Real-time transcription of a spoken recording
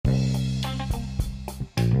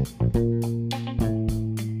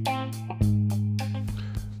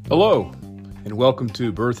Hello, and welcome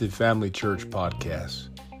to Berthoud Family Church Podcast.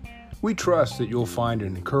 We trust that you'll find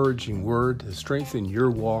an encouraging word to strengthen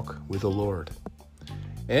your walk with the Lord.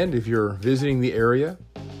 And if you're visiting the area,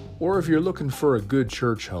 or if you're looking for a good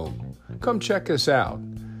church home, come check us out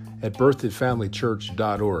at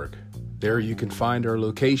berthoudfamilychurch.org. There you can find our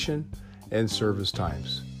location and service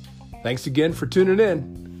times. Thanks again for tuning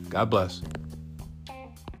in. God bless.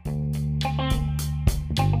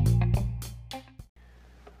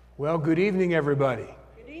 Well, good evening, everybody.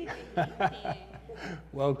 Good evening.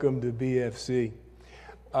 Welcome to BFC.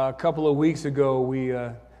 A couple of weeks ago,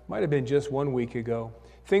 might have been just 1 week ago,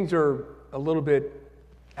 things are a little bit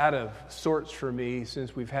out of sorts for me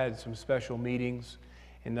since we've had some special meetings,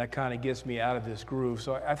 and that kind of gets me out of this groove.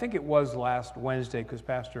 So I think it was last Wednesday, because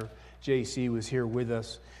Pastor JC was here with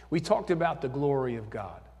us. We talked about the glory of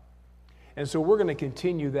God. And so we're going to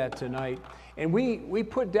continue that tonight. And we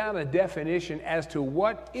put down a definition as to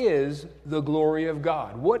what is the glory of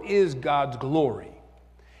God. What is God's glory?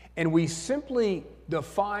 And we simply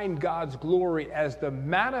define God's glory as the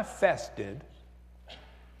manifested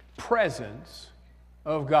presence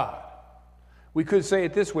of God. We could say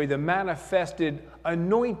it this way, the manifested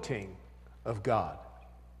anointing of God.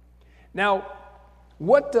 Now,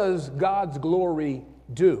 what does God's glory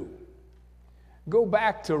do? Go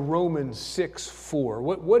back to Romans 6:4.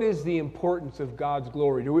 What is the importance of God's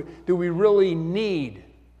glory? Do we really need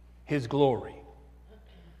His glory?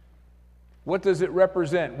 What does it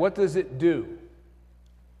represent? What does it do?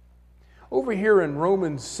 Over here in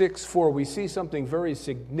Romans 6:4, we see something very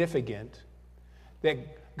significant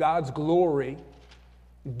that God's glory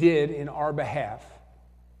did in our behalf.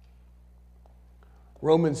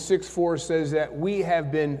 Romans 6:4 says that we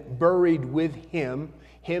have been buried with Him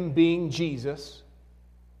being Jesus.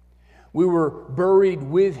 We were buried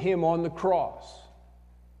with Him on the cross.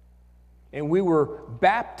 And we were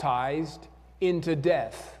baptized into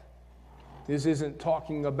death. This isn't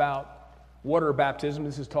talking about water baptism.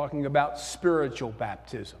 This is talking about spiritual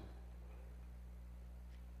baptism.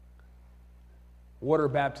 Water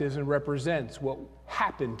baptism represents what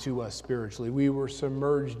happened to us spiritually. We were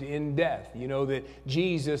submerged in death. You know that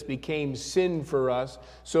Jesus became sin for us,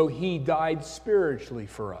 so He died spiritually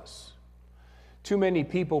for us. Too many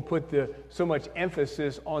people put so much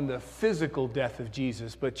emphasis on the physical death of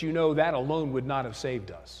Jesus, but you know that alone would not have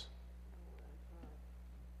saved us.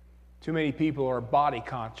 Too many people are body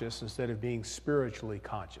conscious instead of being spiritually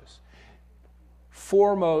conscious.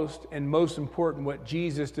 Foremost and most important, what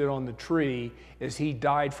Jesus did on the tree is He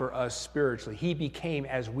died for us spiritually. He became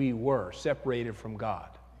as we were, separated from God.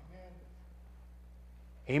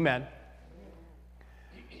 Amen.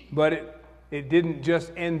 But it didn't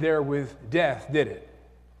just end there with death, did it?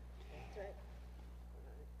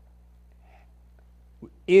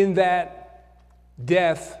 In that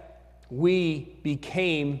death, we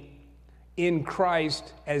became in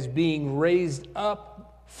Christ as being raised up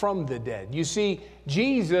from the dead. You see,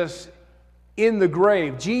 Jesus in the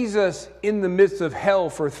grave, Jesus in the midst of hell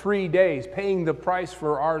for 3 days, paying the price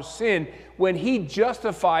for our sin, when He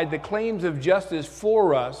justified the claims of justice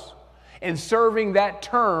for us and serving that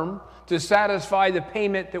term to satisfy the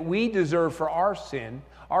payment that we deserve for our sin,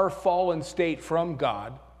 our fallen state from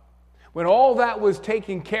God. When all that was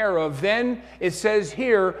taken care of, then it says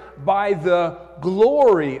here, by the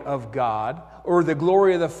glory of God, or the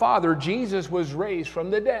glory of the Father, Jesus was raised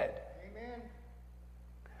from the dead. Amen.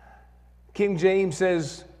 King James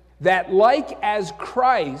says that like as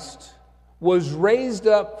Christ was raised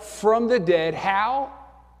up from the dead, how?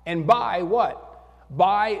 And by what?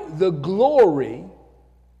 By the glory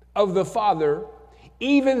of the Father,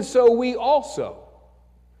 even so we also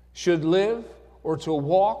should live or to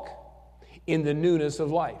walk in the newness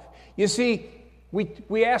of life. You see,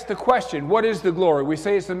 we ask the question, what is the glory? We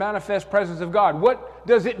say it's the manifest presence of God. What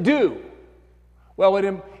does it do? Well,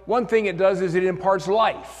 one thing it does is it imparts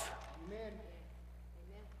life. Amen.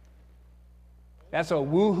 That's a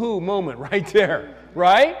woohoo moment right there,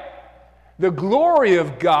 right? The glory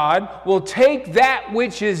of God will take that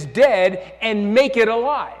which is dead and make it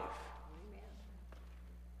alive.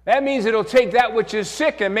 That means it'll take that which is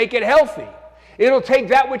sick and make it healthy. It'll take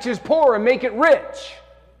that which is poor and make it rich.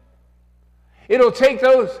 It'll take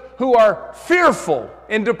those who are fearful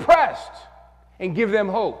and depressed and give them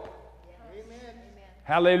hope. Amen.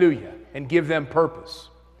 Hallelujah. And give them purpose.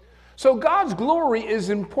 So God's glory is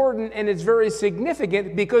important and it's very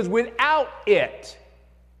significant because without it,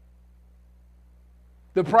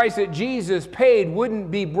 the price that Jesus paid wouldn't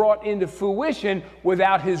be brought into fruition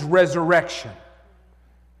without His resurrection.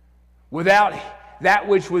 Without that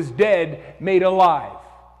which was dead made alive.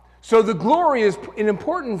 So the glory is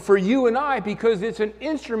important for you and I because it's an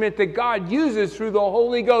instrument that God uses through the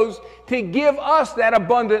Holy Ghost to give us that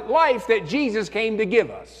abundant life that Jesus came to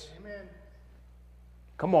give us. Amen.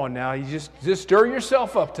 Come on now, you just stir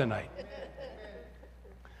yourself up tonight.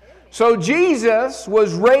 So Jesus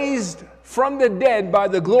was raised from the dead by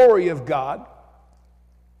the glory of God.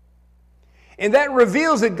 And that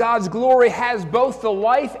reveals that God's glory has both the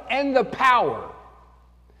life and the power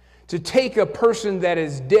to take a person that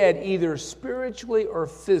is dead, either spiritually or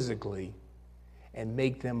physically, and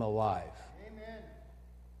make them alive. Amen.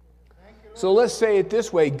 Thank you, Lord. So let's say it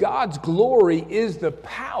this way: God's glory is the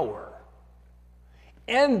power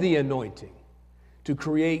and the anointing to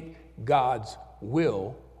create God's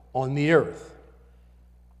will on the earth.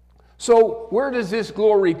 So where does this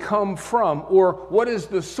glory come from, or what is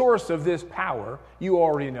the source of this power? You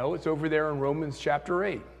already know. It's over there in Romans chapter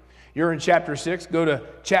 8. You're in chapter 6. Go to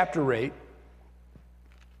chapter 8.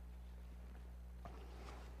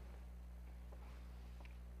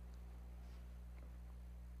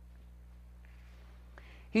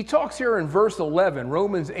 He talks here in verse 11,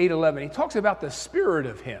 Romans 8:11. He talks about the spirit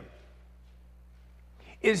of him.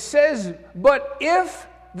 It says, but if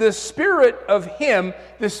the spirit of him,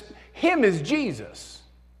 him is Jesus.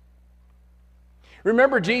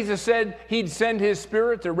 Remember, Jesus said he'd send his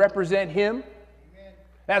spirit to represent him?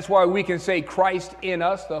 That's why we can say Christ in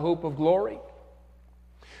us, the hope of glory.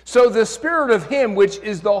 So the Spirit of him, which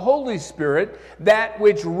is the Holy Spirit, that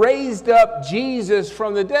which raised up Jesus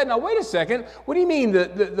from the dead. Now, wait a second. What do you mean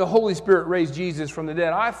the Holy Spirit raised Jesus from the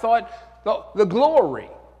dead? I thought the glory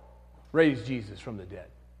raised Jesus from the dead.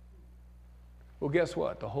 Well, guess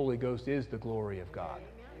what? The Holy Ghost is the glory of God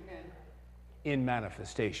in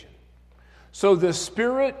manifestation. So the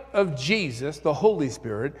Spirit of Jesus, the Holy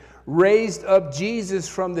Spirit, raised up Jesus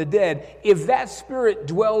from the dead. If that Spirit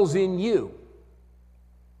dwells in you,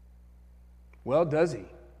 well, does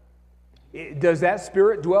he? Does that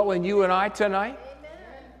Spirit dwell in you and I tonight? Amen.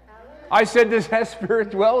 I said, does that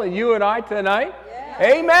Spirit dwell in you and I tonight? Yeah.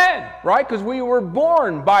 Amen. Right? Because we were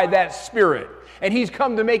born by that Spirit, and he's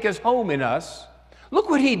come to make his home in us. Look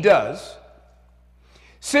what he does.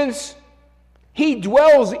 Since he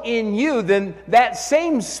dwells in you, then that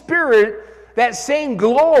same Spirit, that same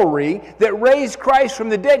glory that raised Christ from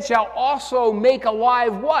the dead shall also make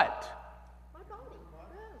alive what?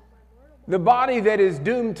 The body that is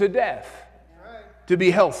doomed to death to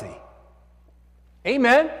be healthy.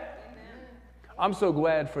 Amen? I'm so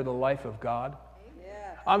glad for the life of God.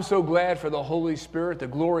 I'm so glad for the Holy Spirit, the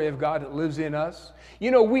glory of God that lives in us.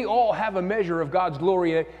 You know, we all have a measure of God's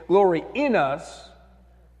glory in us.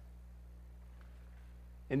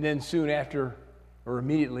 And then soon after, or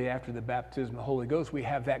immediately after the baptism of the Holy Ghost, we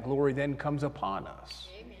have that glory then comes upon us.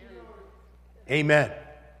 Amen.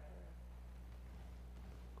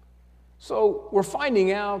 So we're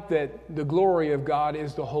finding out that the glory of God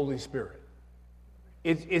is the Holy Spirit.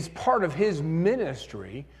 It's part of his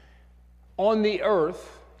ministry on the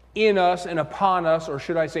earth, in us and upon us, or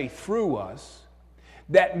should I say through us,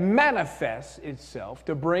 that manifests itself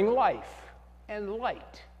to bring life and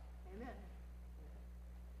light. Amen.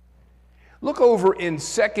 Look over in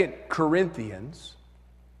 2 Corinthians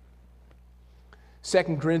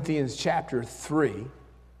chapter 3.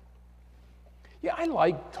 Yeah, I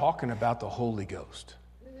like talking about the Holy Ghost.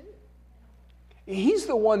 He's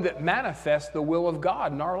the one that manifests the will of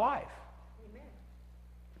God in our life.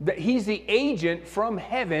 That he's the agent from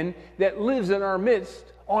heaven that lives in our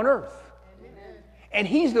midst on earth. Amen. And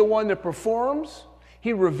he's the one that performs,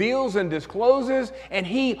 he reveals and discloses, and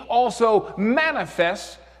he also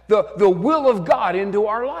manifests the will of God into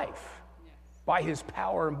our life by his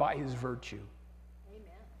power and by his virtue. Amen.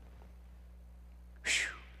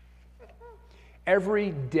 Every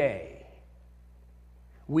day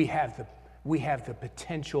we have the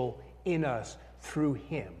potential in us through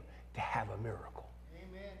him to have a miracle.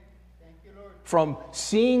 From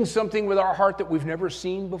seeing something with our heart that we've never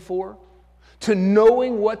seen before, to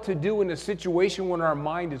knowing what to do in a situation when our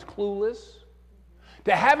mind is clueless,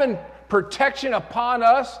 to having protection upon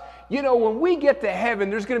us. You know, when we get to heaven,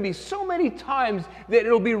 there's going to be so many times that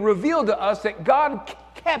it'll be revealed to us that God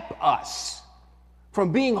kept us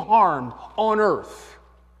from being harmed on earth.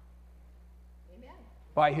 Amen.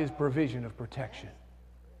 By his provision of protection.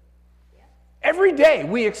 Every day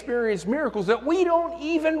we experience miracles that we don't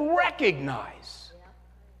even recognize.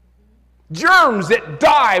 Germs that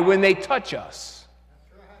die when they touch us.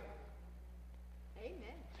 Amen.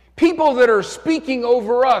 People that are speaking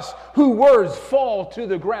over us, whose words fall to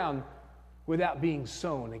the ground without being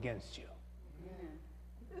sown against you.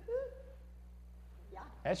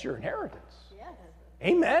 That's your inheritance.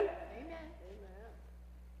 Amen?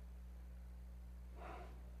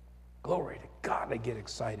 Glory to God, I get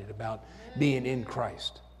excited about being in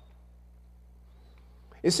Christ.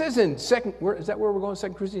 It says in is that where we're going?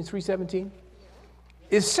 2 Corinthians 3:17?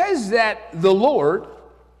 It says that the Lord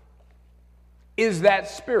is that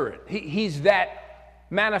Spirit. He's that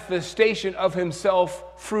manifestation of himself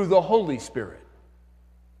through the Holy Spirit.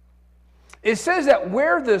 It says that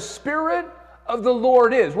where the Spirit of the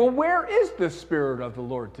Lord is. Well, where is the Spirit of the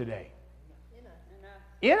Lord today?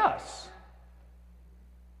 In us.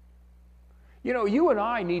 You know, you and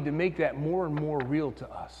I need to make that more and more real to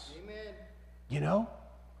us. Amen. You know?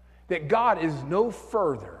 That God is no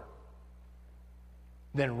further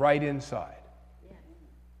than right inside. Yeah.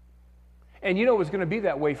 And you know it's going to be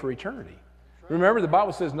that way for eternity. Right. Remember, the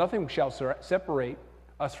Bible says nothing shall separate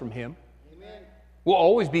us from Him. Amen. We'll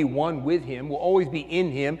always be one with Him. We'll always be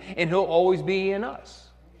in Him. And He'll always be in us.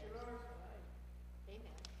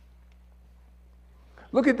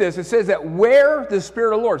 Look at this. It says that where the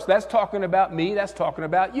Spirit of the Lord. So that's talking about me. That's talking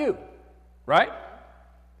about you. Right?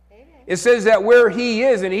 Amen. It says that where He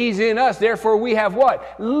is and He's in us, therefore we have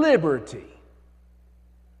what? Liberty.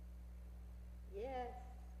 Yes.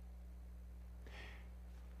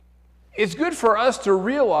 It's good for us to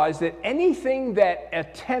realize that anything that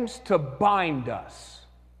attempts to bind us,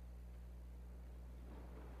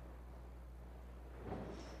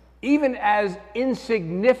 even as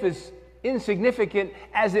insignificant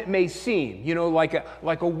as it may seem, you know, like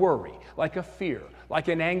a worry, like a fear, like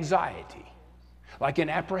an anxiety, like an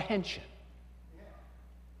apprehension.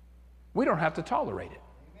 We don't have to tolerate it.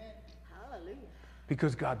 Amen. Hallelujah.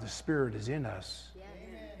 Because God the Spirit is in us. Yes.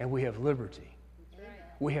 And we have liberty. Amen.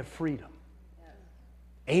 We have freedom.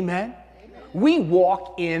 Yes. Amen? Amen? We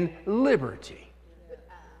walk in liberty.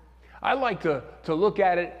 I like to look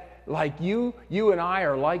at it like you and I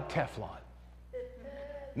are like Teflon.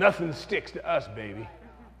 Nothing sticks to us, baby.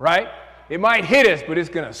 Right? It might hit us, but it's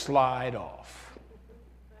going to slide off.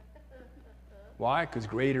 Why? Because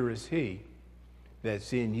greater is He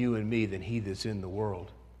that's in you and me than he that's in the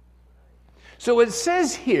world. So it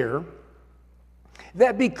says here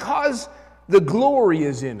that because the glory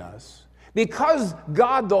is in us, because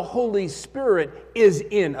God the Holy Spirit is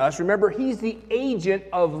in us, remember, He's the agent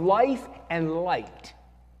of life and light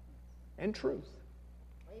and truth.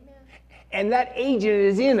 And that agent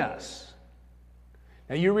is in us.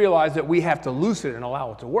 Now you realize that we have to loose it and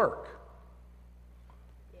allow it to work.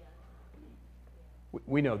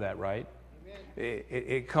 We know that, right?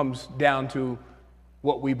 It comes down to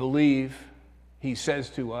what we believe He says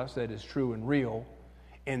to us that is true and real,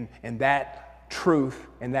 and that truth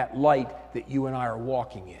and that light that you and I are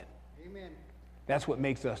walking in. Amen. That's what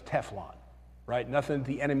makes us Teflon. Right? Nothing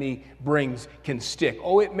the enemy brings can stick.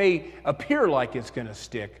 Oh, it may appear like it's going to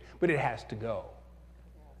stick, but it has to go.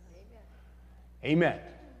 Amen.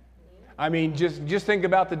 I mean, just think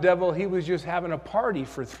about the devil. He was just having a party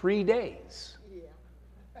for 3 days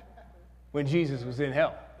when Jesus was in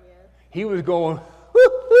hell. He was going,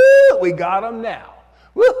 woo-hoo, we got him now.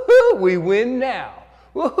 Woo-hoo, we win now.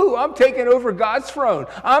 Woo-hoo, I'm taking over God's throne.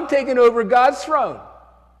 I'm taking over God's throne.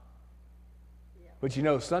 But you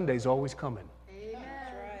know, Sunday's always coming.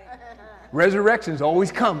 Resurrection's always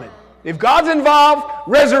coming. If God's involved,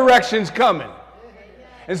 resurrection's coming.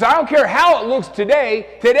 And so I don't care how it looks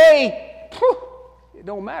today, it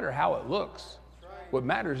don't matter how it looks. What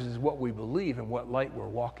matters is what we believe and what light we're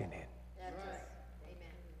walking in.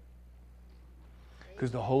 Because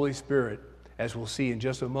the Holy Spirit, as we'll see in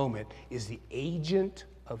just a moment, is the agent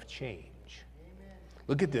of change.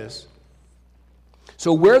 Look at this.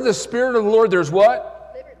 So where the Spirit of the Lord, there's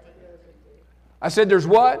what? Liberty. I said there's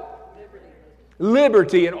what?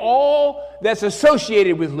 Liberty, and all that's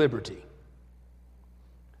associated with liberty.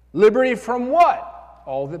 Liberty from what?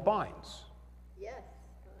 All that binds. Yes.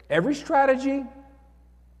 Every strategy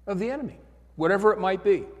of the enemy, whatever it might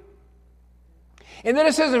be. And then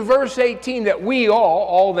it says in verse 18 that we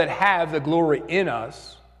all that have the glory in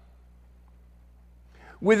us,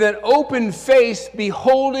 with an open face,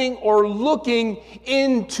 beholding or looking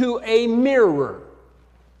into a mirror.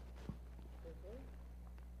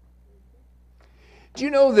 Do you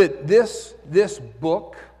know that this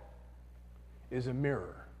book is a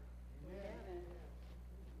mirror?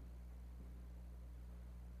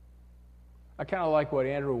 I kind of like what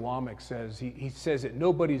Andrew Womack says. He says that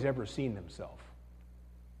nobody's ever seen themselves.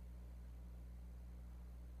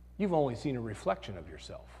 You've only seen a reflection of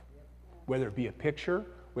yourself, whether it be a picture,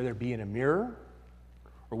 whether it be in a mirror,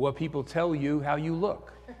 or what people tell you how you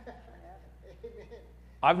look.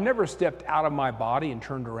 I've never stepped out of my body and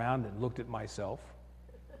turned around and looked at myself.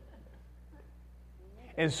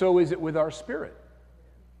 And so is it with our spirit.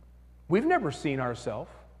 We've never seen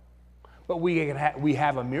ourselves, but we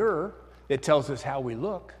have a mirror that tells us how we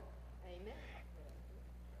look.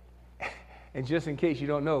 And just in case you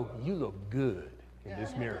don't know, you look good in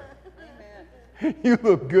this mirror. You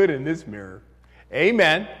look good in this mirror.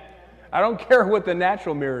 Amen. I don't care what the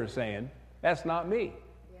natural mirror is saying. That's not me.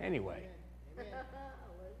 Anyway.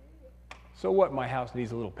 So what? My house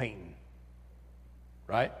needs a little painting.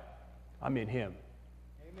 Right? I'm in Him.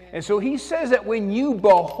 And so He says that when you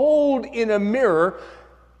behold in a mirror,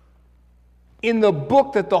 in the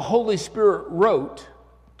book that the Holy Spirit wrote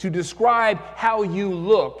to describe how you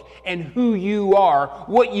look and who you are,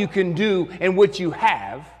 what you can do and what you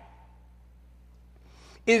have,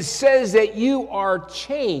 it says that you are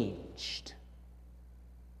changed.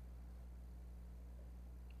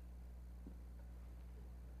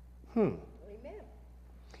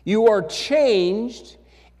 You are changed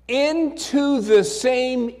into the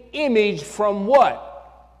same image from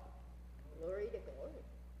what? Glory to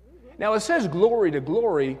glory. Now it says glory to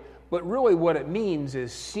glory, but really what it means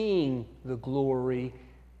is seeing the glory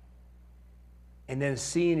and then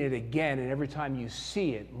seeing it again, and every time you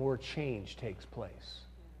see it, more change takes place.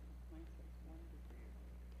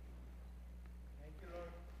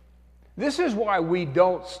 This is why we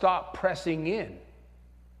don't stop pressing in.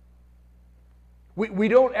 We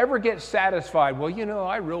don't ever get satisfied. Well, you know,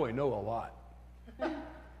 I really know a lot.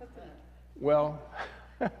 Well,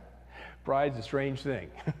 pride's a strange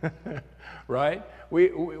thing, right?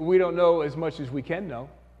 We don't know as much as we can know.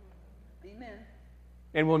 Amen.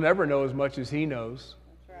 And we'll never know as much as He knows.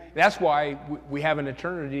 That's right. That's why we have an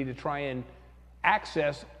eternity to try and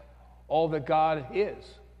access all that God is.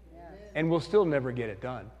 Yes. And we'll still never get it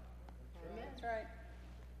done. That's right.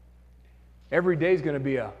 Every day is going to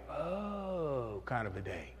be a kind of a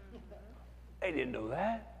day. They didn't know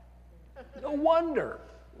that. No wonder.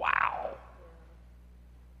 Wow.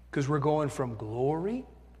 Because we're going from glory.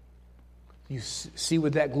 You see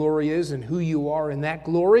what that glory is and who you are in that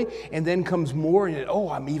glory. And then comes more. And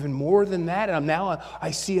I'm even more than that. And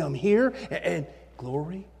I see I'm here. And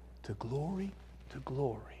glory to glory to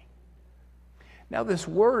glory. Now this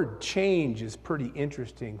word change is pretty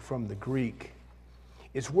interesting from the Greek.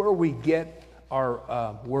 It's where we get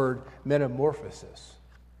our word metamorphosis.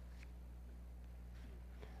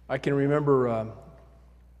 I can remember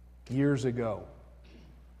years ago,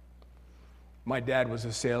 my dad was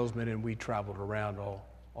a salesman and we traveled around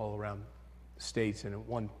all around the States, and at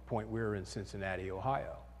one point we were in Cincinnati,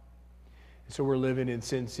 Ohio. And so we're living in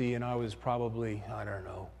Cincy, and I was probably, I don't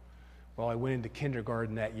know, I went into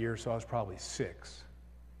kindergarten that year, so I was probably 6.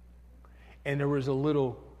 And there was a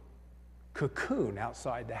little cocoon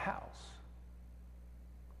outside the house.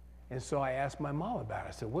 And so I asked my mom about it.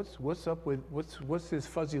 I said, what's up with, what's this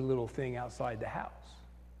fuzzy little thing outside the house?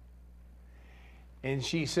 And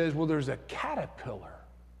she says, well, there's a caterpillar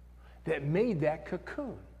that made that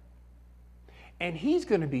cocoon. And he's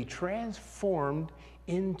going to be transformed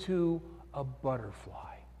into a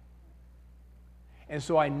butterfly. And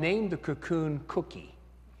so I named the cocoon Cookie.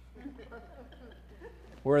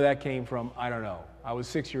 Where that came from, I don't know. I was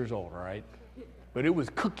 6 years old, all right? But it was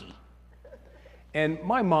Cookie. And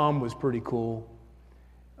my mom was pretty cool.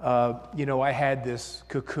 I had this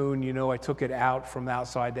cocoon, I took it out from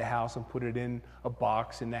outside the house and put it in a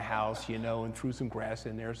box in the house, and threw some grass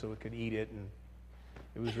in there so it could eat it. And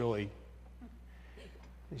it was really,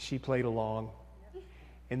 she played along.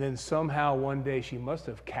 And then somehow one day she must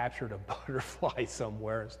have captured a butterfly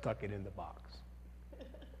somewhere and stuck it in the box.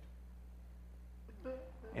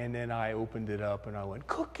 And then I opened it up and I went,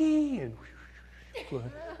 Cookie, and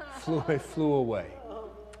flew away.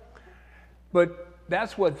 But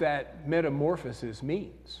that's what that metamorphosis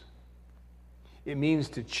means. It means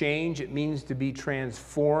to change. It means to be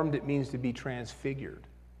transformed. It means to be transfigured.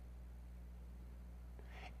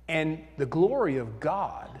 And the glory of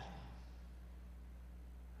God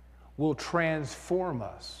will transform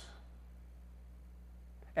us.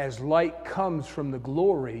 As light comes from the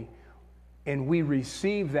glory and we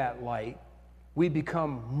receive that light, we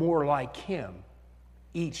become more like Him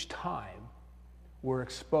each time we're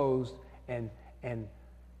exposed and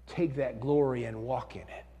take that glory and walk in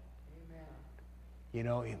it. Amen.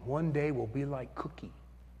 And one day we'll be like Cookie,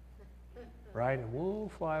 right? And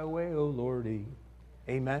we'll fly away, oh Lordy.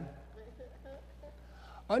 Amen.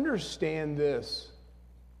 Understand this,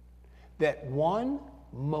 that one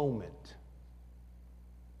moment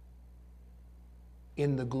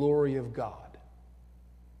in the glory of God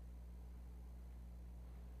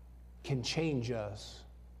can change us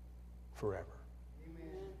forever.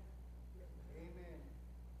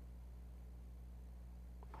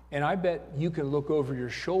 And I bet you can look over your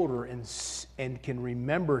shoulder and can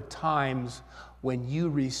remember times when you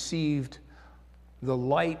received the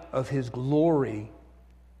light of his glory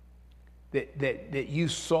that you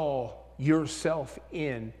saw yourself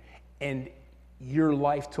in, and your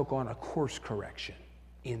life took on a course correction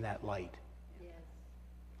in that light. Yes.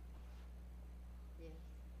 Yes.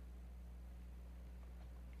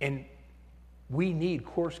 And we need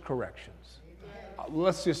course corrections.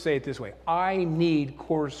 Let's just say it this way. I need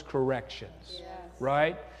course corrections, Yes.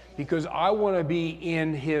 right? Because I want to be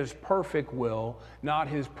in his perfect will, not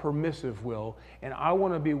his permissive will. And I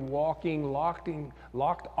want to be walking,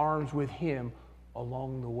 locked arms with him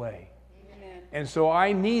along the way. Amen. And so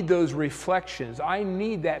I need those reflections. I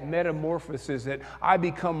need that metamorphosis, that I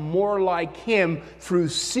become more like him through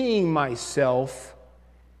seeing myself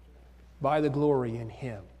by the glory in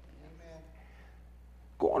him. Amen.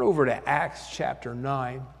 Going over to Acts chapter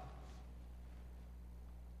 9.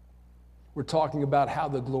 We're talking about how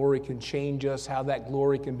the glory can change us, how that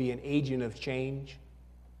glory can be an agent of change.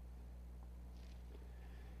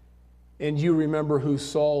 And you remember who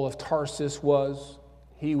Saul of Tarsus was.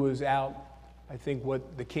 He was out, I think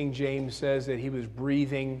what the King James says, that he was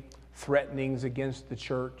breathing threatenings against the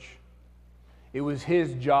church. It was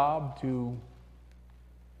his job to,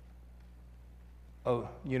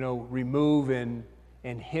 remove and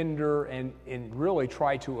hinder and really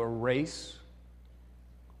try to erase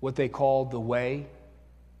what they called the way,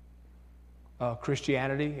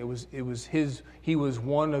 Christianity. He was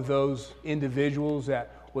one of those individuals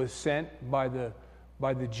that was sent by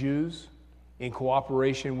the Jews in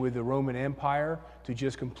cooperation with the Roman Empire to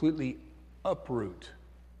just completely uproot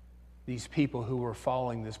these people who were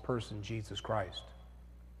following this person, Jesus Christ.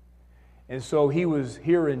 And so he was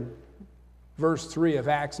here in verse 3 of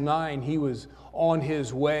Acts 9, he was on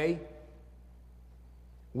his way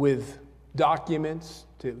with documents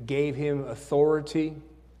that gave him authority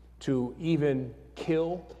to even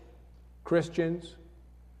kill Christians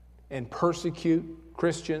and persecute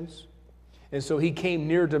Christians. And so he came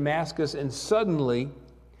near Damascus, and suddenly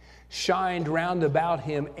shined round about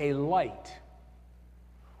him a light.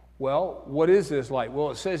 Well, what is this light?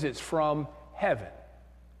 Well, it says it's from heaven.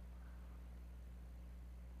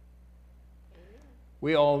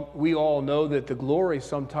 We all know that the glory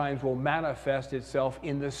sometimes will manifest itself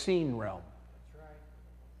in the seen realm. That's right.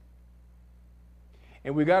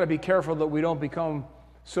 And we got to be careful that we don't become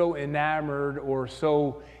so enamored or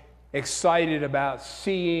so excited about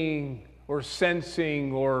seeing or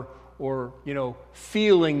sensing or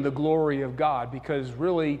feeling the glory of God, because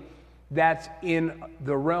really that's in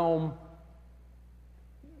the realm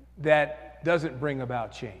that doesn't bring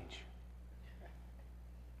about change.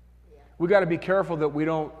 We got to be careful that we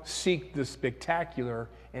don't seek the spectacular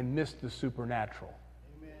and miss the supernatural.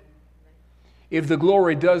 Amen. If the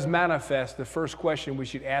glory does manifest, the first question we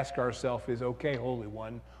should ask ourselves is, okay, Holy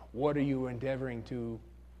One, what are you endeavoring to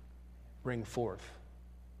bring forth?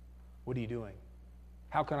 What are you doing?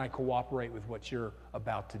 How can I cooperate with what you're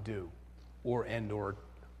about to do or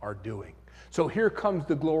are doing? So here comes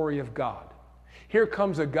the glory of God. Here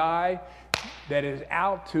comes a guy that is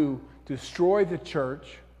out to destroy the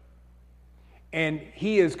church, and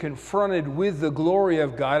he is confronted with the glory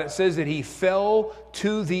of God. It says that he fell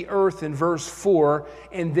to the earth in verse 4,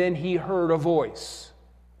 and then he heard a voice.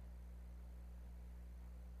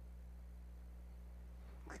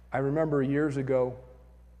 I remember years ago,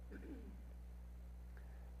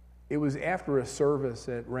 it was after a service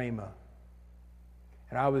at Rhema,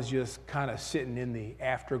 and I was just kind of sitting in the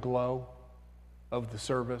afterglow of the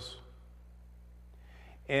service.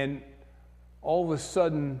 And all of a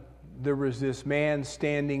sudden, there was this man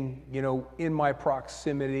standing, in my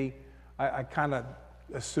proximity. I kind of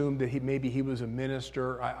assumed that maybe he was a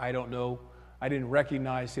minister. I don't know. I didn't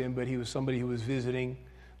recognize him, but he was somebody who was visiting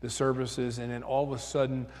the services. And then all of a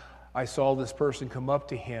sudden, I saw this person come up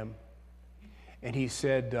to him, and he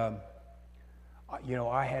said,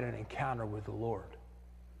 I had an encounter with the Lord.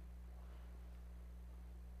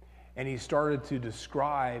 And he started to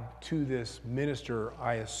describe to this minister,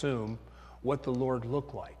 I assume, what the Lord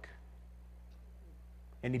looked like.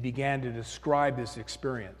 And he began to describe this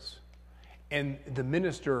experience. And the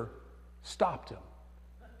minister stopped him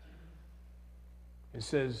and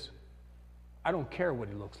says, I don't care what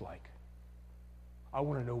he looks like. I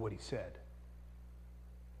want to know what he said.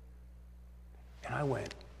 And I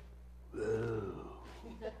went, ugh.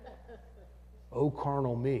 Oh,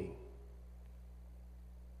 carnal me.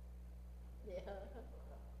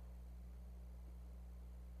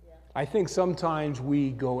 I think sometimes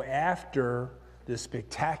we go after the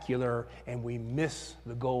spectacular and we miss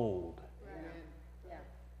the gold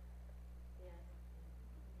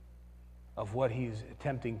of what he's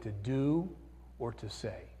attempting to do or to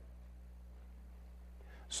say.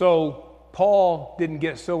 So Paul didn't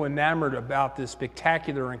get so enamored about this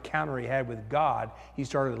spectacular encounter he had with God, he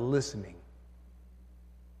started listening.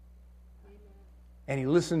 And he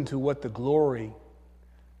listened to what the glory,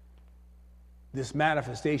 this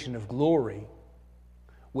manifestation of glory,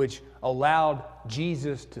 which allowed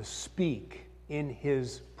Jesus to speak in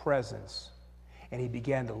his presence. And he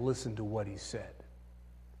began to listen to what he said.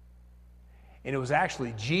 And it was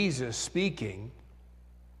actually Jesus speaking.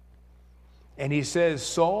 And he says,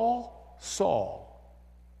 Saul, Saul.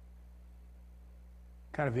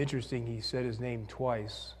 Kind of interesting, he said his name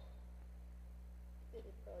twice.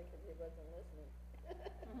 Probably because he wasn't listening.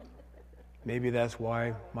 Maybe that's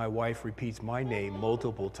why my wife repeats my name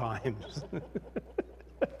multiple times.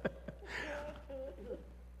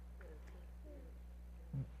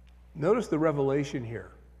 Notice the revelation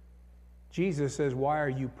here. Jesus says, why are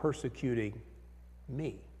you persecuting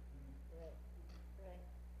me?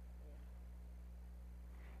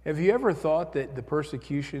 Have you ever thought that the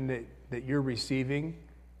persecution that you're receiving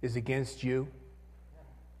is against you?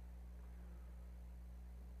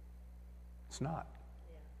 It's not.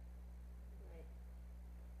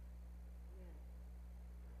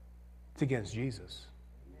 It's against Jesus.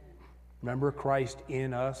 Remember Christ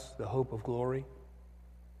in us, the hope of glory?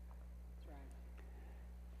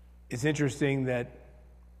 It's interesting that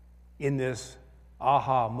in this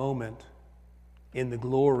aha moment, in the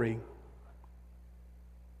glory,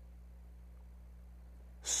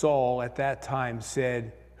 Saul at that time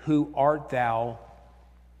said, "Who art thou,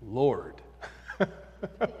 Lord?"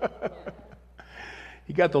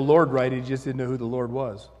 He got the Lord right, he just didn't know who the Lord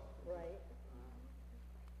was. Right.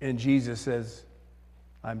 And Jesus says,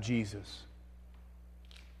 "I'm Jesus,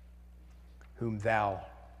 whom thou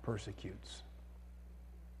persecutes."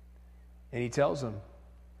 And he tells him,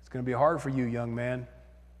 it's going to be hard for you, young man,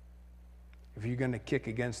 if you're going to kick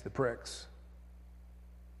against the pricks.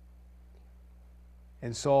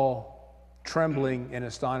 And Saul, trembling and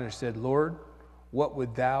astonished, said, "Lord, what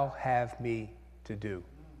would thou have me to do?"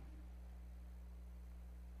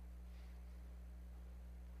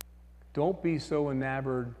 Don't be so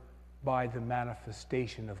enamored by the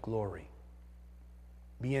manifestation of glory.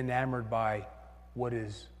 Be enamored by what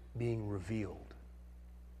is being revealed,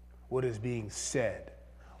 what is being said,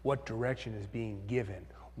 what direction is being given,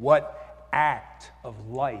 what act of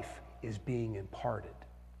life is being imparted.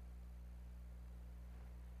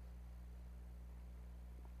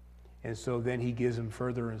 And so then he gives him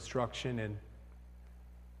further instruction, and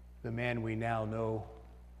the man we now know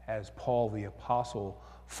as Paul the Apostle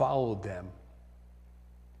followed them.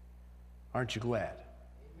 Aren't you glad?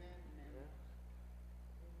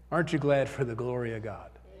 Aren't you glad for the glory of God?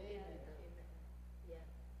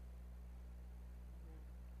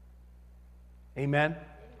 Amen?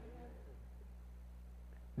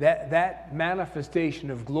 That manifestation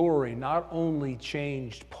of glory not only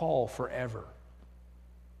changed Paul forever,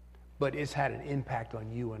 but it's had an impact on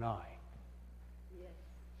you and I.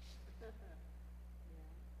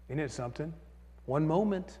 Isn't it something? One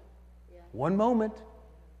moment. One moment.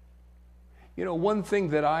 You know, one thing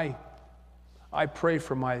that I pray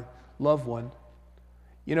for my loved one,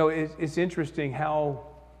 you know, it's interesting how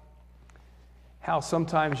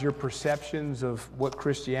sometimes your perceptions of what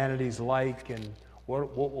Christianity is like and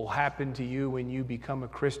what will happen to you when you become a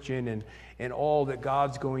Christian and all that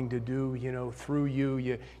God's going to do, you know, through you.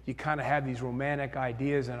 You kind of have these romantic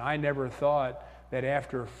ideas, and I never thought that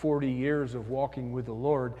after 40 years of walking with the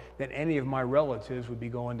Lord that any of my relatives would be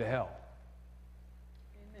going to hell.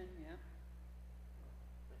 Amen, yeah.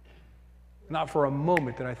 Not for a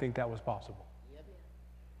moment did I think that was possible. Yep.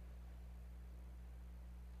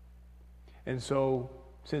 And so,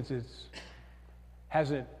 since it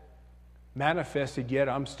hasn't manifested yet,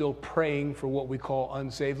 I'm still praying for what we call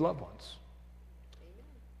unsaved loved ones.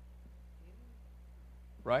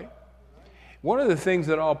 Right? One of the things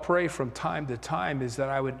that I'll pray from time to time is that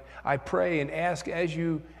I pray and ask as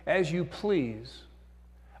you please.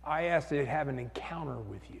 I ask to have an encounter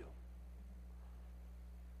with you.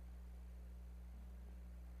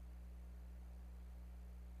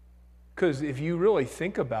 Because if you really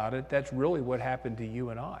think about it, that's really what happened to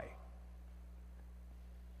you and I.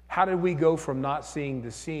 How did we go from not seeing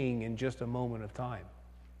to seeing in just a moment of time?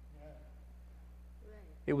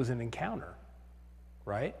 It was an encounter,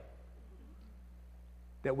 right?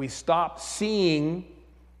 That we stopped seeing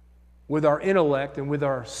with our intellect and with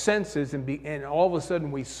our senses, and all of a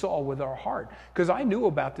sudden we saw with our heart. Because I knew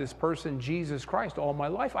about this person, Jesus Christ, all my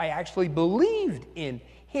life. I actually believed in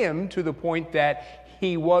him to the point that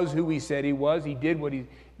he was who he said he was. He did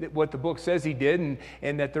what the book says he did,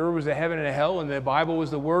 and that there was a heaven and a hell, and the Bible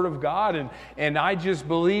was the Word of God, and I just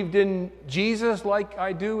believed in Jesus like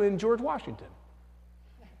I do in George Washington.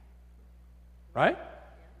 Right?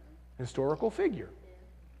 Historical figure.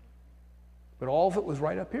 But all of it was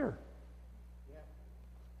right up here.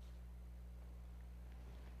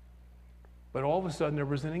 But all of a sudden there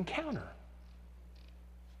was an encounter.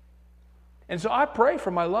 And so I pray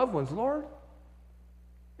for my loved ones, Lord,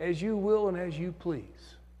 as you will and as you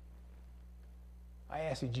please. I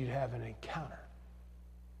ask that you'd have an encounter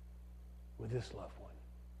with this loved one.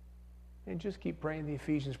 And just keep praying the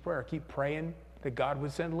Ephesians prayer. Keep praying that God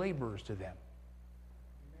would send laborers to them.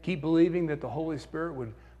 Keep believing that the Holy Spirit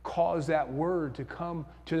would cause that word to come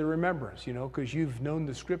to the remembrance, because you've known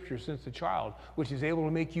the Scripture since a child, which is able to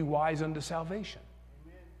make you wise unto salvation.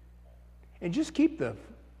 Amen. And just keep the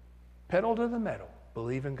pedal to the metal.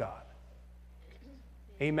 Believe in God.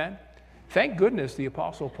 Amen. Thank goodness the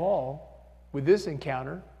Apostle Paul, with this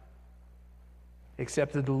encounter,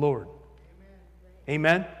 accepted the Lord.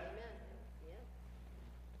 Amen. Amen.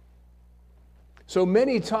 So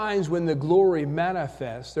many times when the glory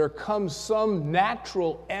manifests, there comes some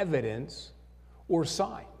natural evidence or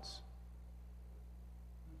signs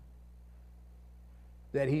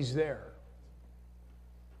that he's there.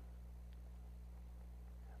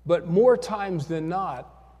 But more times than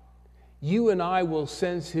not, you and I will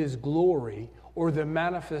sense his glory or the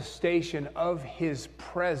manifestation of his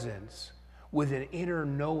presence with an inner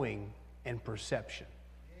knowing and perception.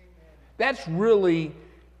 That's really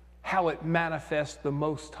how it manifests the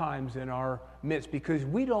most times in our midst, because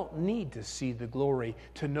we don't need to see the glory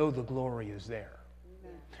to know the glory is there.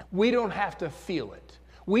 Amen. We don't have to feel it.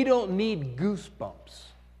 We don't need goosebumps.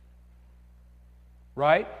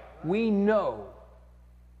 Right? We know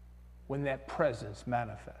when that presence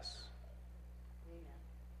manifests. Amen.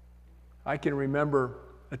 I can remember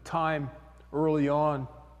a time early on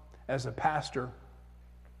as a pastor,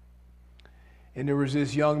 and there was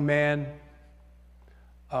this young man.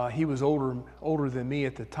 He was older than me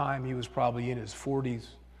at the time. He was probably in his 40s.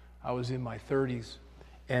 I was in my 30s.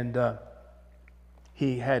 And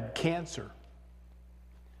he had cancer.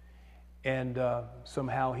 And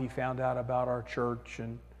somehow he found out about our church.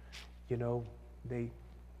 And, they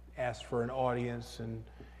asked for an audience.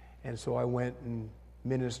 And so I went and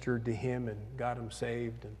ministered to him and got him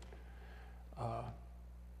saved. And,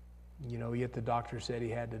 yet the doctor said he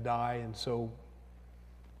had to die. And so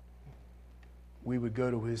we would go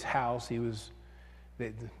to his house. He was,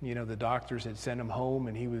 the doctors had sent him home,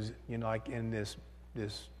 and he was, like in this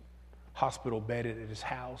hospital bed at his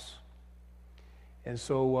house. And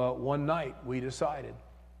so one night we decided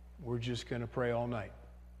we're just going to pray all night,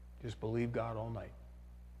 just believe God all night.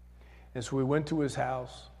 And so we went to his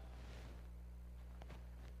house,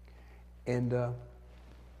 and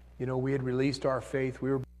we had released our faith. We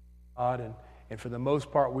were God, and for the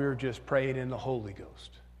most part we were just praying in the Holy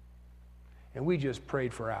Ghost. And we just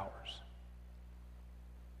prayed for hours.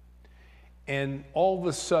 And all of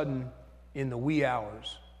a sudden, in the wee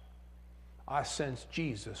hours, I sensed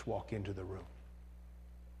Jesus walk into the room.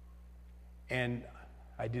 And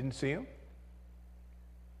I didn't see him,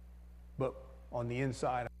 but on the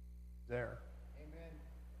inside, I was there.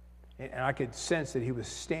 Amen. And I could sense that he was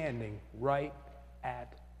standing right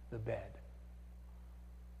at the bed.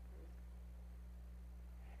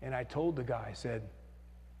 And I told the guy, I said,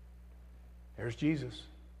 there's Jesus.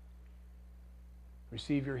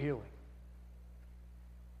 Receive your healing.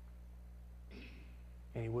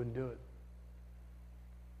 And he wouldn't do it.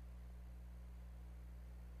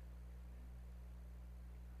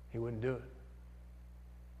 He wouldn't do it.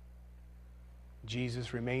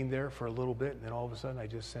 Jesus remained there for a little bit, and then all of a sudden I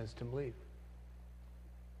just sensed him leave.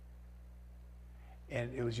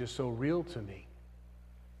 And it was just so real to me.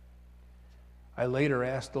 I later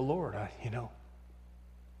asked the Lord,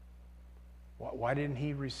 why didn't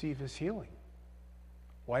he receive his healing?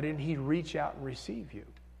 Why didn't he reach out and receive you?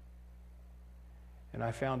 And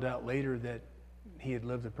I found out later that he had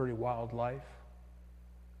lived a pretty wild life.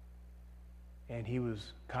 And he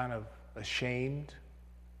was kind of ashamed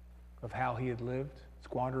of how he had lived,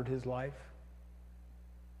 squandered his life.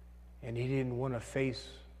 And he didn't want to face,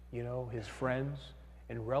 his friends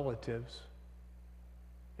and relatives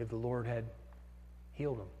if the Lord had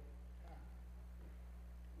healed him.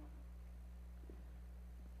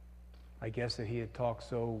 I guess that he had talked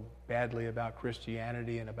so badly about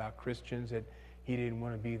Christianity and about Christians that he didn't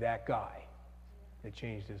want to be that guy that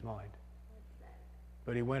changed his mind.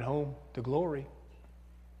 But he went home to glory.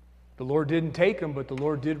 The Lord didn't take him, but the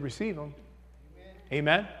Lord did receive him.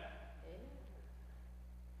 Amen? Amen?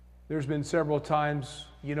 There's been several times,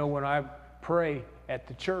 when I pray at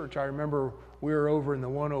the church, I remember we were over in the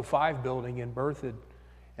 105 building in Berthoud,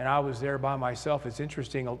 and I was there by myself. It's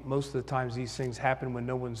interesting, most of the times these things happen when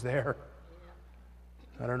no one's there.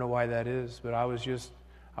 I don't know why that is, but I was just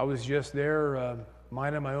there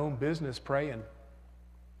minding my own business, praying,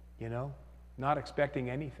 not expecting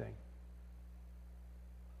anything.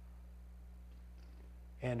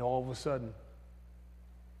 And all of a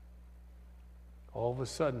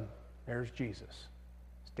sudden, there's Jesus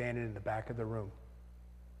standing in the back of the room.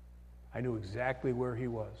 I knew exactly where he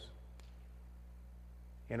was.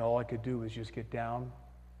 And all I could do was just get down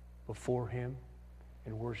before him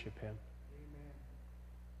and worship him. Amen.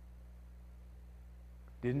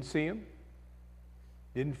 Didn't see him.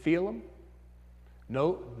 Didn't feel him.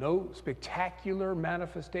 No spectacular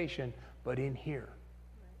manifestation, but in here.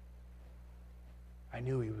 I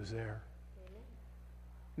knew he was there. Amen.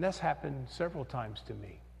 And that's happened several times to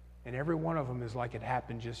me. And every one of them is like it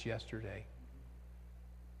happened just yesterday.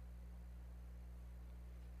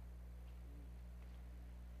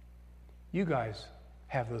 You guys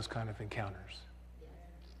have those kind of encounters.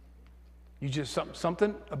 You just,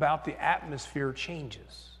 something about the atmosphere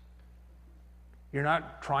changes. You're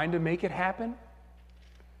not trying to make it happen.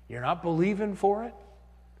 You're not believing for it.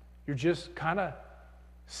 You're just kind of,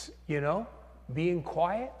 being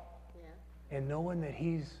quiet and knowing that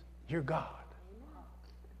he's your God.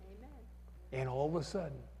 Amen. And all of a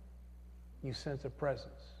sudden, you sense a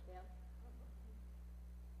presence.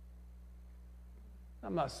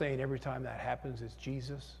 I'm not saying every time that happens it's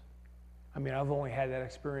Jesus. I mean, I've only had that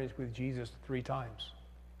experience with Jesus 3 times.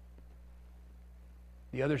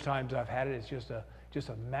 The other times I've had it, it's just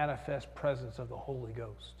a manifest presence of the Holy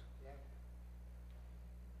Ghost.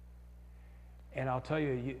 And I'll tell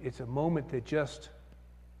you, it's a moment that just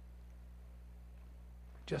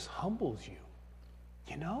humbles you,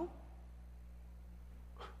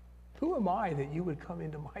 Who am I that you would come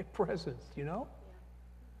into my presence,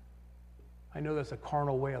 I know that's a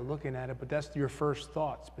carnal way of looking at it, but that's your first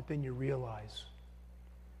thoughts. But then you realize,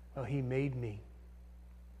 well, he made me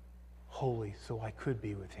holy so I could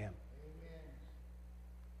be with him. Amen.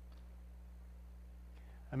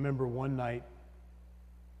 I remember one night,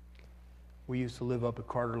 we used to live up at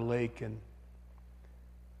Carter Lake, and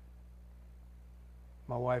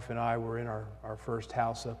my wife and I were in our first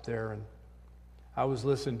house up there, and I was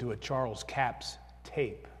listening to a Charles Capps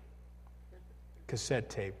tape, cassette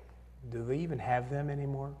tape. Do they even have them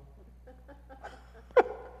anymore?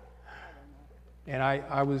 And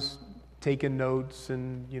I was taking notes,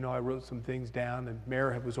 and, I wrote some things down, and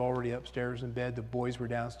Mary was already upstairs in bed. The boys were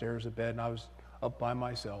downstairs in bed, and I was up by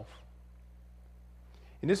myself.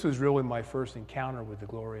 And this was really my first encounter with the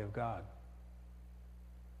glory of God.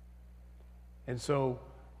 And so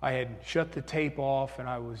I had shut the tape off, and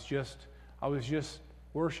I was just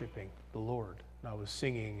worshiping the Lord, and I was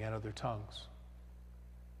singing in other tongues.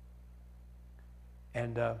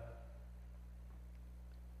 And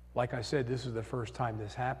like I said, this is the first time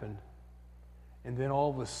this happened. And then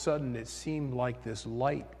all of a sudden, it seemed like this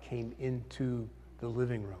light came into the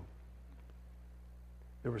living room.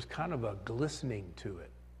 There was kind of a glistening to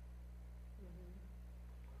it.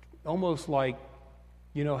 Almost like,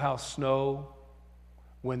 how snow,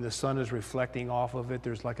 when the sun is reflecting off of it,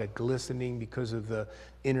 there's like a glistening because of the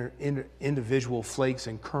individual flakes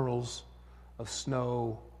and kernels of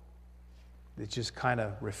snow. It just kind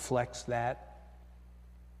of reflects that.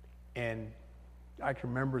 And I can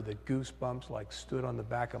remember the goosebumps like stood on the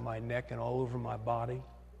back of my neck and all over my body.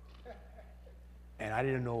 And I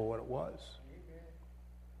didn't know what it was.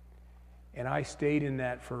 And I stayed in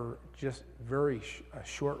that for just a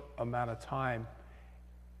short amount of time.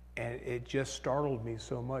 And it just startled me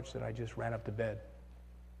so much that I just ran up to bed.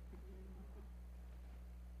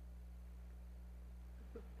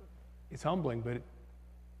 It's humbling, but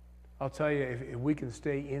I'll tell you, if we can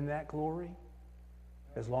stay in that glory,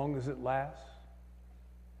 as long as it lasts,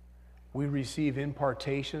 we receive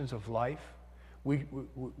impartations of life. We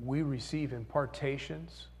receive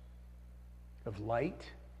impartations of light.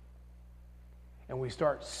 And we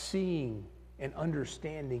start seeing and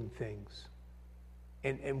understanding things.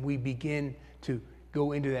 And we begin to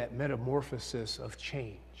go into that metamorphosis of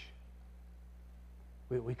change.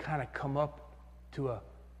 We kind of come up to a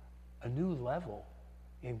new level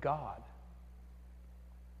in God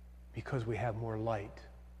because we have more light,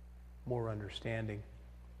 more understanding.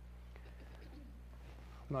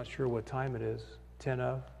 I'm not sure what time it is, 10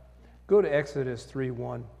 of. Go to Exodus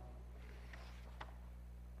 3:1.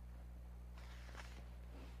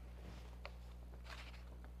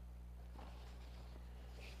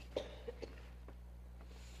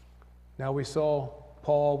 Now we saw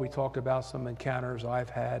Paul. We talked about some encounters I've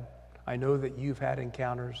had. I know that you've had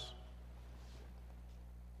encounters.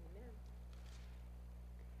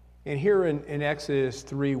 And here in Exodus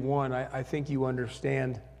 3:1, I think you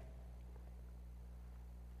understand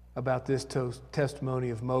about this testimony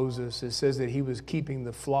of Moses. It says that he was keeping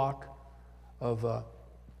the flock of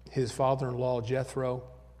his father-in-law Jethro.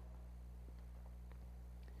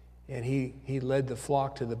 And he led the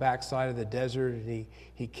flock to the backside of the desert, and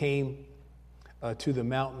he came to the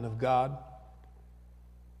mountain of God.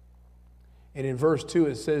 And in verse 2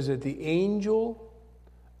 it says that the angel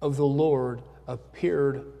of the Lord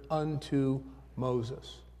appeared unto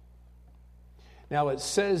Moses. Now it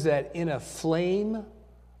says that in a flame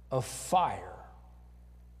of fire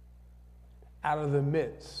out of the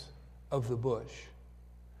midst of the bush.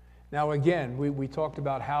 Now again, we talked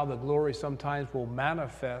about how the glory sometimes will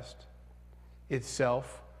manifest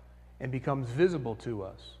itself and becomes visible to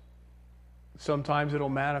us. Sometimes it'll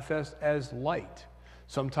manifest as light.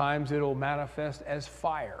 Sometimes it'll manifest as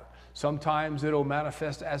fire. Sometimes it'll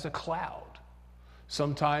manifest as a cloud.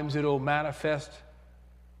 Sometimes it'll manifest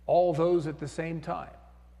all those at the same time.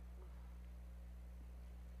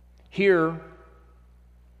 Here,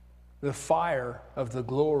 the fire of the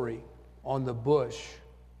glory on the bush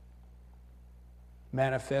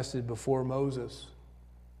manifested before Moses.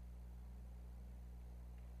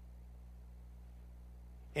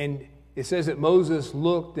 And it says that Moses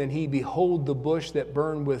looked, and he beheld the bush that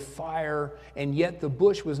burned with fire, and yet the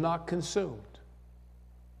bush was not consumed.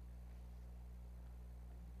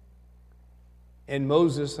 And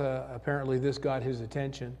Moses, apparently this got his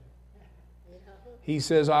attention. He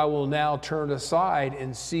says, I will now turn aside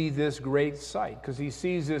and see this great sight. Because he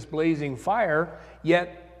sees this blazing fire,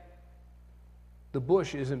 yet the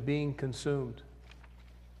bush isn't being consumed.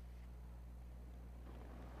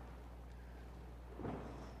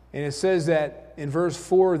 And it says that in verse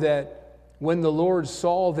 4 that when the Lord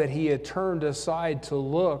saw that he had turned aside to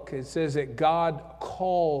look, it says that God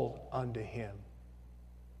called unto him.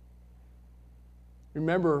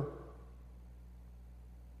 Remember,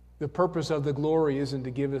 the purpose of the glory isn't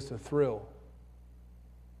to give us a thrill.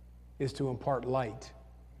 It's to impart light.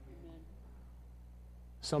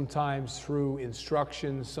 Sometimes through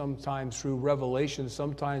instruction, sometimes through revelation,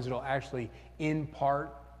 sometimes it'll actually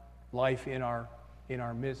impart life in our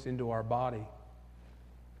midst, into our body.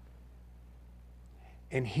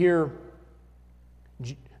 And here,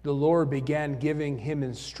 the Lord began giving him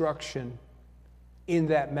instruction in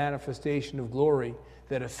that manifestation of glory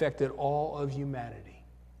that affected all of humanity.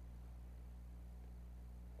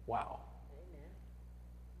 Wow.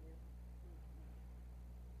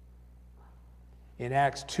 In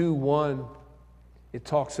Acts 2:1, it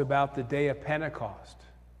talks about the day of Pentecost.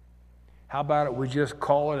 How about it? We just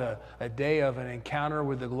call it a day of an encounter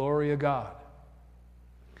with the glory of God.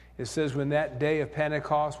 It says when that day of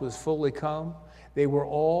Pentecost was fully come, they were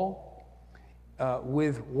all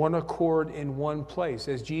with one accord in one place.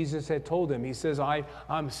 As Jesus had told them, he says,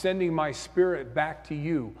 I'm sending my spirit back to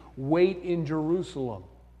you. Wait in Jerusalem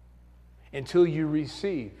until you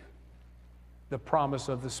receive the promise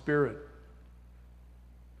of the Spirit.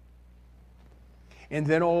 And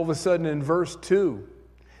then all of a sudden in verse 2,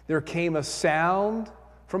 there came a sound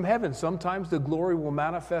from heaven. Sometimes the glory will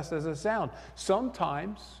manifest as a sound.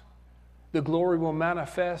 Sometimes the glory will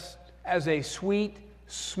manifest as a sweet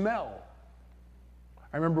smell.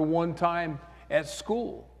 I remember one time at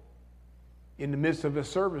school, in the midst of a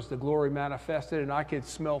service, the glory manifested and I could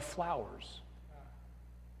smell flowers.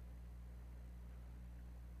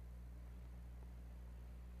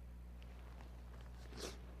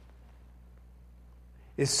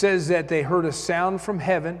 It says that they heard a sound from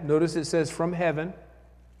heaven. Notice it says from heaven.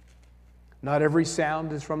 Not every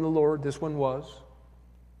sound is from the Lord. This one was.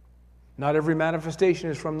 Not every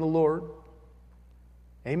manifestation is from the Lord.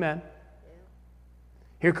 Amen.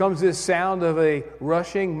 Here comes this sound of a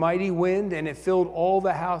rushing mighty wind, and it filled all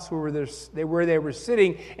the house where they were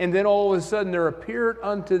sitting. And then all of a sudden there appeared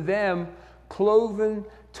unto them cloven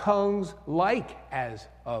tongues like as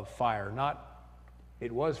of fire. Not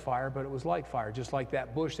it was fire, but it was like fire, just like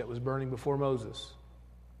that bush that was burning before Moses.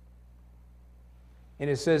 And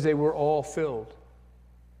it says they were all filled.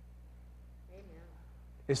 Amen.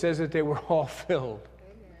 It says that they were all filled.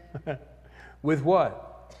 With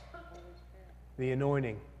what? The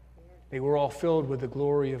anointing. They were all filled with the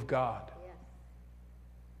glory of God.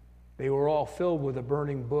 They were all filled with a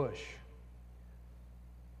burning bush.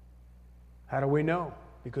 How do we know?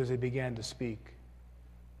 Because they began to speak.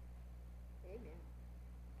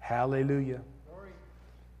 Hallelujah.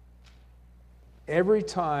 Every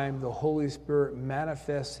time the Holy Spirit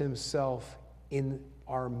manifests himself in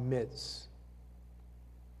our midst,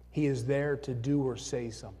 He is there to do or say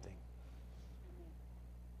something.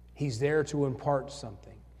 He's there to impart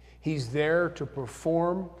something. He's there to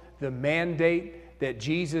perform the mandate that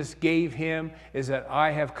Jesus gave him, is that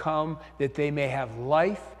I have come that they may have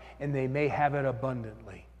life and they may have it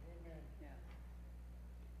abundantly. Yeah.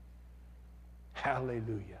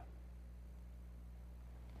 Hallelujah.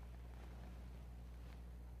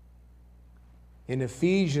 In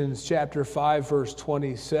Ephesians chapter 5, verse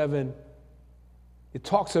 27, it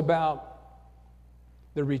talks about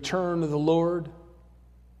the return of the Lord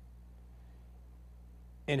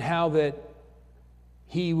and how that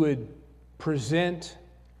he would present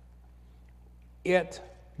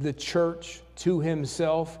the church, to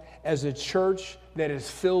himself as a church that is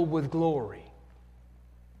filled with glory.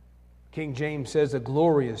 King James says a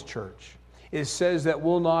glorious church. It says that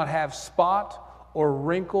will not have spot or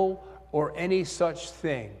wrinkle or any such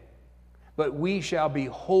thing, but we shall be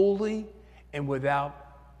holy and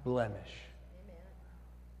without blemish. Amen.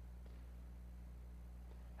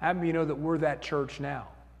 How many of you know that we're that church now?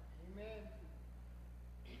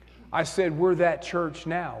 I said we're that church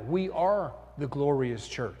now. We are the glorious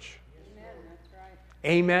church. Amen. That's right.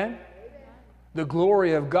 Amen? Amen. The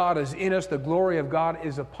glory of God is in us. The glory of God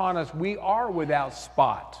is upon us. We are without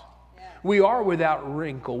spot. Yeah. We are without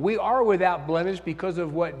wrinkle. We are without blemish because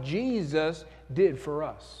of what Jesus did for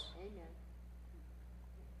us. Amen.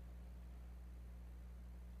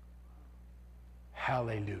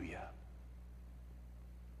 Hallelujah.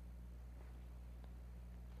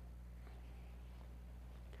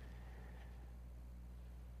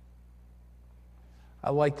 I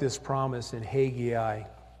like this promise in Haggai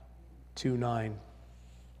 2:9.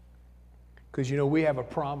 Because, you know, we have a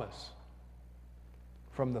promise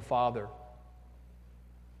from the Father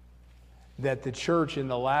that the church in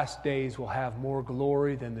the last days will have more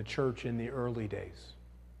glory than the church in the early days.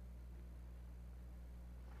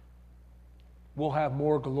 We'll have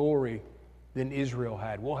more glory than Israel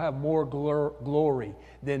had. We'll have more glory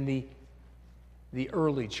than the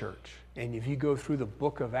early church. And if you go through the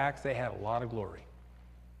book of Acts, they had a lot of glory.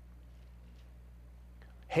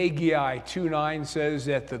 Haggai 2:9 says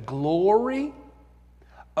that the glory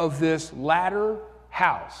of this latter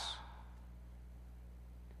house.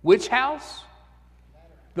 Which house?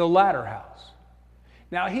 The latter house.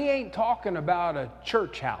 Now, he ain't talking about a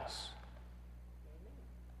church house.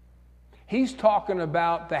 He's talking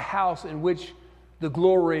about the house in which the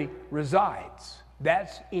glory resides.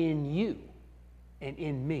 That's in you and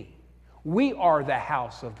in me. We are the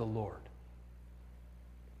house of the Lord.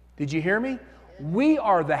 Did you hear me? We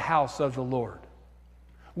are the house of the Lord.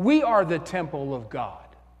 We are the temple of God.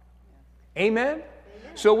 Amen?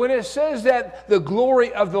 So when it says that the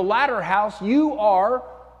glory of the latter house, you are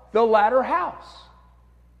the latter house.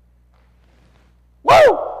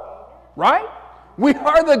 Woo! Right? We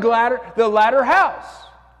are the latter house.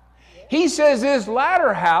 He says this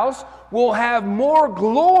latter house will have more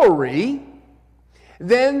glory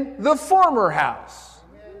than the former house.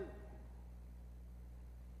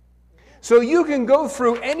 So you can go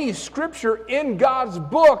through any scripture in God's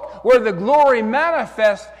book where the glory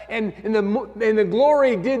manifests and the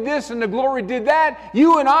glory did this and the glory did that.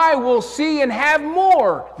 You and I will see and have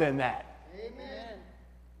more than that. Amen.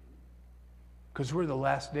 Because we're the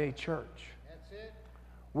last day church. That's it.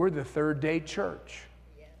 We're the third day church.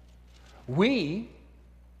 Yeah.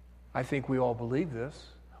 I think we all believe this,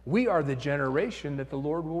 we are the generation that the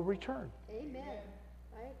Lord will return. Amen.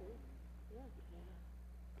 I agree. Yeah.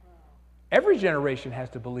 Every generation has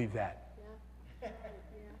to believe that. Yeah.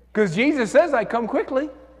 Because Jesus says, I come quickly.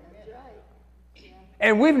 That's right. Yeah.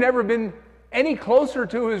 And we've never been any closer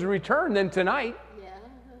to his return than tonight. Yeah.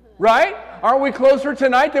 Right? Aren't we closer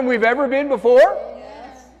tonight than we've ever been before?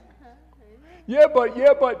 Yes. Amen. Yeah,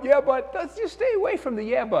 but. Let's just stay away from the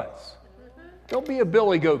yeah buts. Don't be a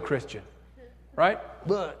billy goat Christian. Right?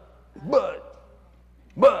 But.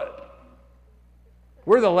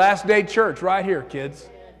 We're the last day church right here, kids.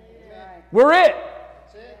 Right. We're it.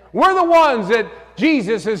 We're the ones that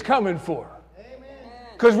Jesus is coming for.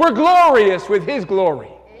 Because we're glorious with his glory.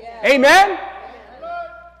 Amen?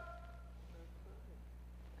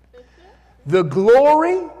 The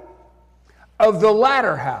glory of the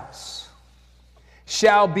latter house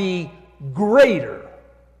shall be greater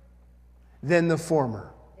than the former,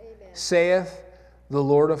 saith the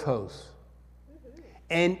Lord of hosts.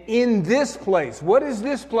 And in this place, what is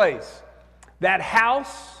this place? That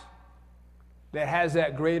house that has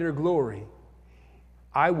that greater glory,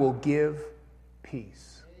 I will give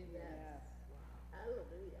peace.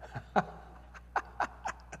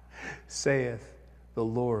 Saith the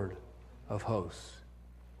Lord of hosts.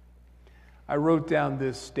 I wrote down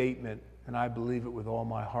this statement and I believe it with all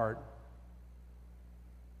my heart.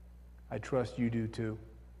 I trust you do too.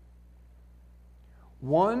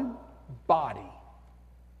 One body,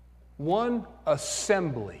 one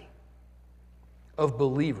assembly of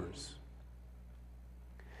believers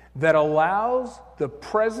that allows the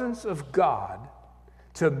presence of God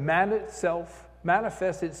to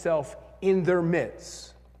manifest itself in their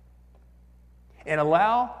midst and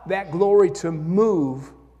allow that glory to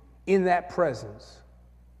move in that presence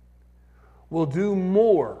will do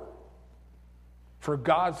more for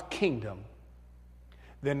God's kingdom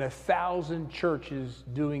than 1,000 churches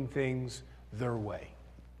doing things their way.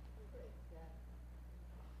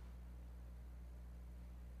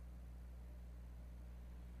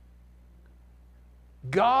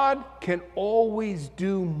 God can always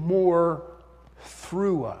do more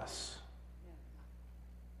through us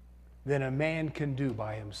than a man can do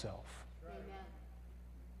by himself.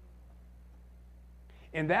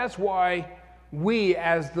 And that's why we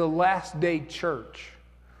as the last day church,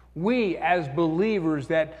 we as believers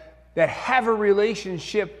that have a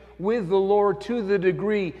relationship with the Lord to the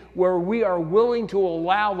degree where we are willing to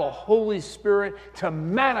allow the Holy Spirit to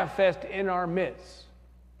manifest in our midst,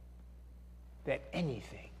 that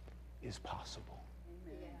anything is possible.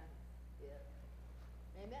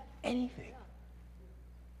 Amen. Anything.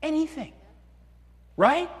 Anything.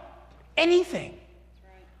 Right? Anything.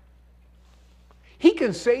 He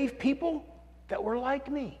can save people that were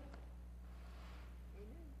like me.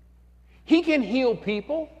 He can heal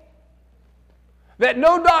people that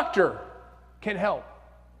no doctor can help.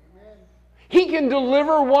 He can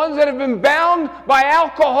deliver ones that have been bound by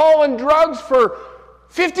alcohol and drugs for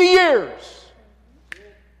 50 years.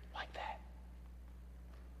 Like that.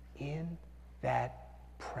 In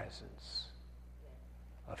that presence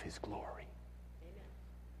of His glory.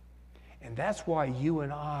 And that's why you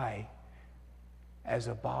and I, as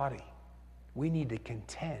a body, we need to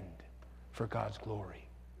contend for God's glory.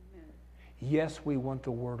 Yes, we want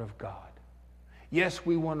the Word of God. Yes,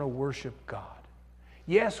 we want to worship God.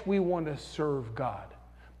 Yes, we want to serve God.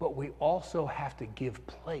 But we also have to give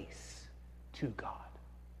place to God.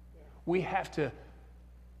 We have to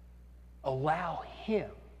allow Him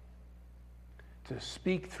to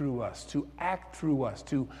speak through us, to act through us,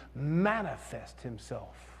 to manifest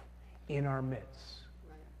Himself in our midst.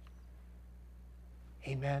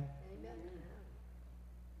 Amen? Amen.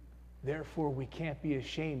 Therefore, we can't be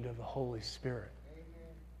ashamed of the Holy Spirit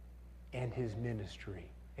and His ministry.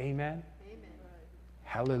 Amen? Amen.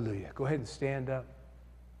 Hallelujah. Go ahead and stand up.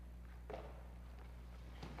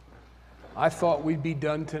 I thought we'd be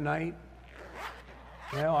done tonight.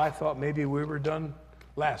 Well, I thought maybe we were done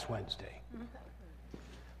last Wednesday.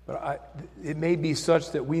 But it may be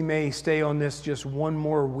such that we may stay on this just one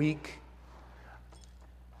more week.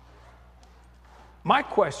 My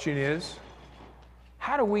question is,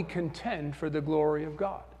 how do we contend for the glory of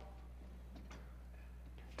God?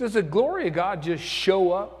 Does the glory of God just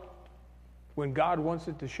show up when God wants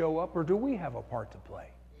it to show up, or do we have a part to play?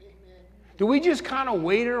 Do we just kind of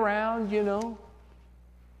wait around, you know?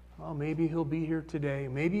 Well, maybe He'll be here today.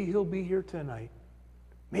 Maybe He'll be here tonight.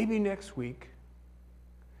 Maybe next week.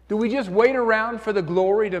 Do we just wait around for the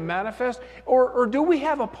glory to manifest? Or do we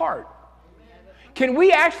have a part? Can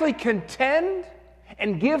we actually contend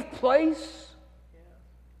and give place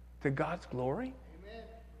to God's glory?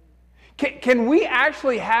 Can we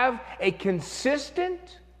actually have a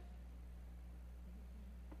consistent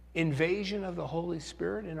invasion of the Holy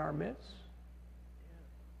Spirit in our midst?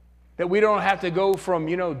 That we don't have to go from,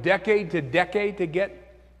 decade to decade to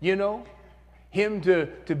get, Him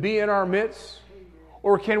to be in our midst?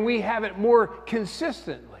 Or can we have it more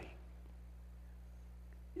consistently?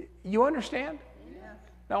 You understand?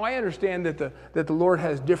 Now, I understand that the Lord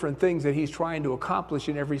has different things that He's trying to accomplish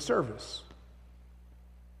in every service.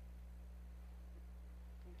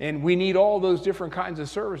 And we need all those different kinds of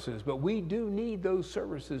services, but we do need those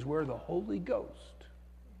services where the Holy Ghost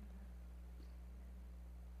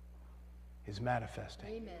is manifesting.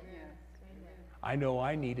 Amen. I know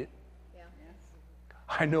I need it. Yeah.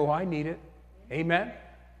 I know I need it. Amen?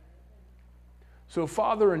 So,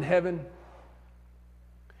 Father in heaven,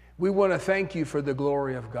 we want to thank You for the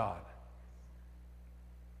glory of God.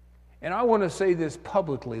 And I want to say this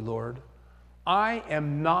publicly, Lord. I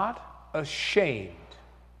am not ashamed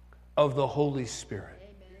of the Holy Spirit.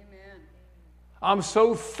 Amen. I'm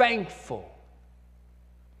so thankful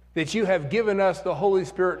that You have given us the Holy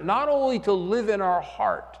Spirit not only to live in our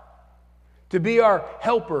heart, to be our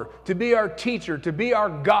helper, to be our teacher, to be our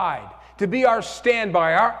guide, to be our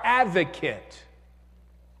standby, our advocate,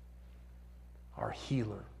 our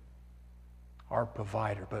healer, our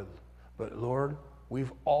provider. But Lord,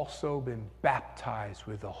 we've also been baptized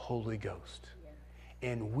with the Holy Ghost.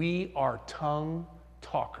 And we are tongue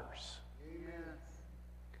talkers.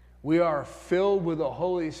 We are filled with the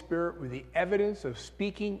Holy Spirit with the evidence of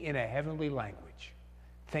speaking in a heavenly language.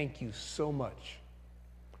 Thank you so much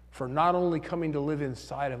for not only coming to live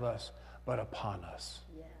inside of us, but upon us.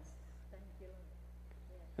 Yes. Thank you.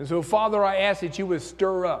 And so, Father, I ask that you would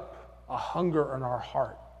stir up a hunger in our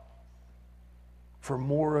heart for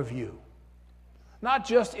more of you. Not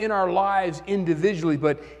just in our lives individually,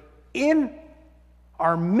 but in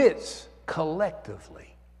our midst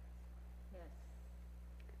collectively.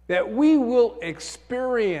 That we will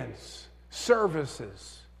experience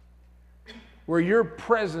services where your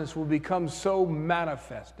presence will become so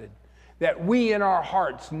manifested that we in our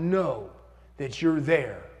hearts know that you're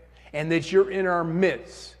there and that you're in our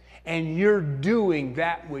midst and you're doing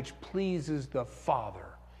that which pleases the Father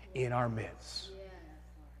in our midst.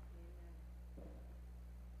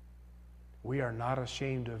 We are not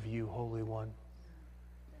ashamed of you, Holy One.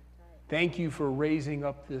 Thank you for raising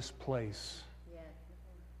up this place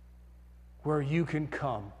where you can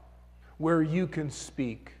come, where you can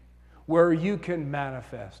speak, where you can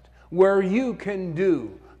manifest, where you can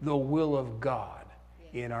do the will of God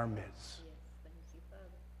in our midst.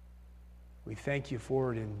 We thank you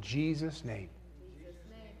for it in Jesus' name.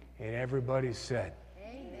 And everybody said,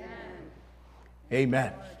 Amen.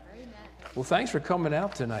 Amen. Well, thanks for coming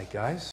out tonight, guys.